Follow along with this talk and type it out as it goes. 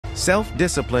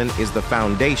Self-discipline is the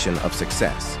foundation of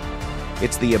success.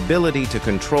 It's the ability to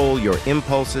control your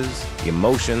impulses,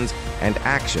 emotions, and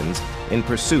actions in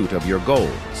pursuit of your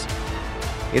goals.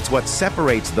 It's what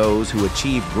separates those who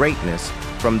achieve greatness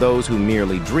from those who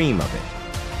merely dream of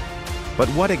it. But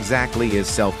what exactly is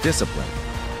self-discipline?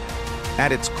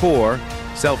 At its core,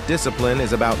 self-discipline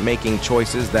is about making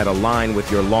choices that align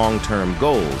with your long-term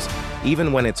goals,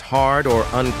 even when it's hard or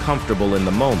uncomfortable in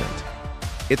the moment.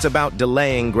 It's about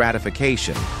delaying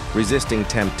gratification, resisting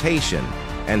temptation,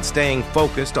 and staying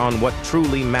focused on what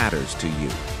truly matters to you.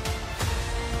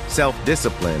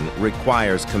 Self-discipline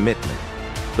requires commitment,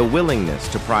 the willingness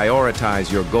to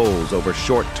prioritize your goals over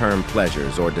short-term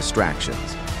pleasures or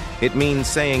distractions. It means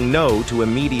saying no to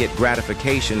immediate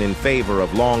gratification in favor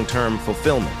of long-term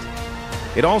fulfillment.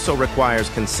 It also requires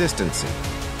consistency,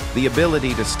 the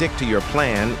ability to stick to your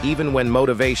plan even when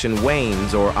motivation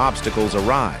wanes or obstacles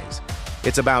arise.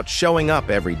 It's about showing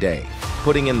up every day,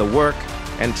 putting in the work,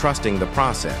 and trusting the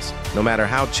process, no matter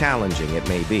how challenging it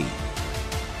may be.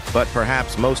 But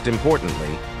perhaps most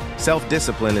importantly,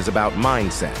 self-discipline is about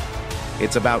mindset.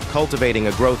 It's about cultivating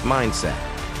a growth mindset,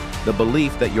 the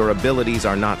belief that your abilities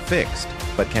are not fixed,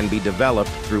 but can be developed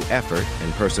through effort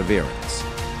and perseverance.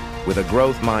 With a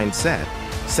growth mindset,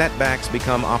 setbacks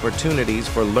become opportunities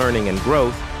for learning and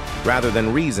growth rather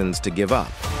than reasons to give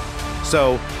up.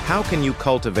 So, how can you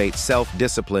cultivate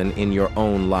self-discipline in your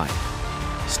own life?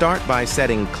 Start by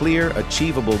setting clear,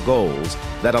 achievable goals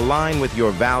that align with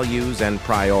your values and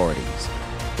priorities.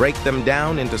 Break them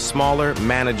down into smaller,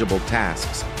 manageable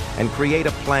tasks and create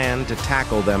a plan to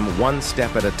tackle them one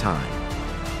step at a time.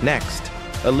 Next,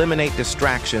 eliminate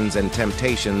distractions and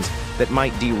temptations that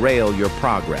might derail your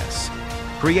progress.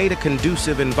 Create a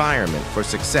conducive environment for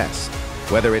success,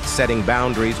 whether it's setting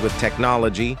boundaries with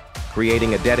technology,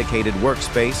 creating a dedicated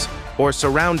workspace, or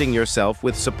surrounding yourself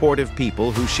with supportive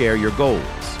people who share your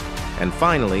goals. And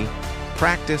finally,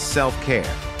 practice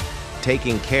self-care.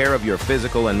 Taking care of your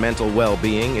physical and mental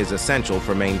well-being is essential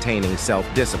for maintaining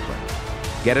self-discipline.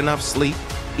 Get enough sleep,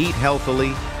 eat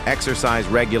healthily, exercise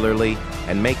regularly,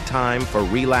 and make time for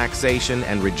relaxation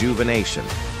and rejuvenation.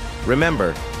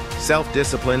 Remember,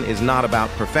 self-discipline is not about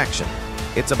perfection.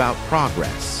 It's about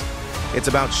progress. It's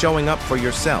about showing up for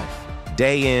yourself,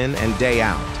 day in and day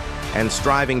out, and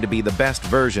striving to be the best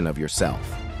version of yourself.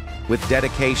 With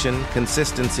dedication,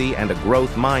 consistency, and a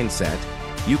growth mindset,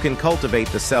 you can cultivate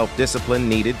the self-discipline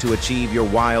needed to achieve your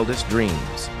wildest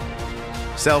dreams.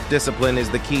 Self-discipline is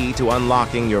the key to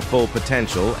unlocking your full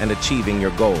potential and achieving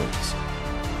your goals.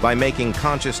 By making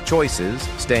conscious choices,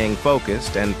 staying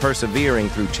focused, and persevering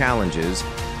through challenges,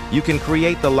 you can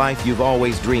create the life you've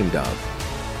always dreamed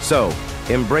of. So,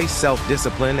 embrace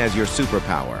self-discipline as your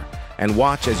superpower, and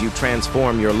watch as you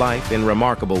transform your life in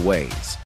remarkable ways.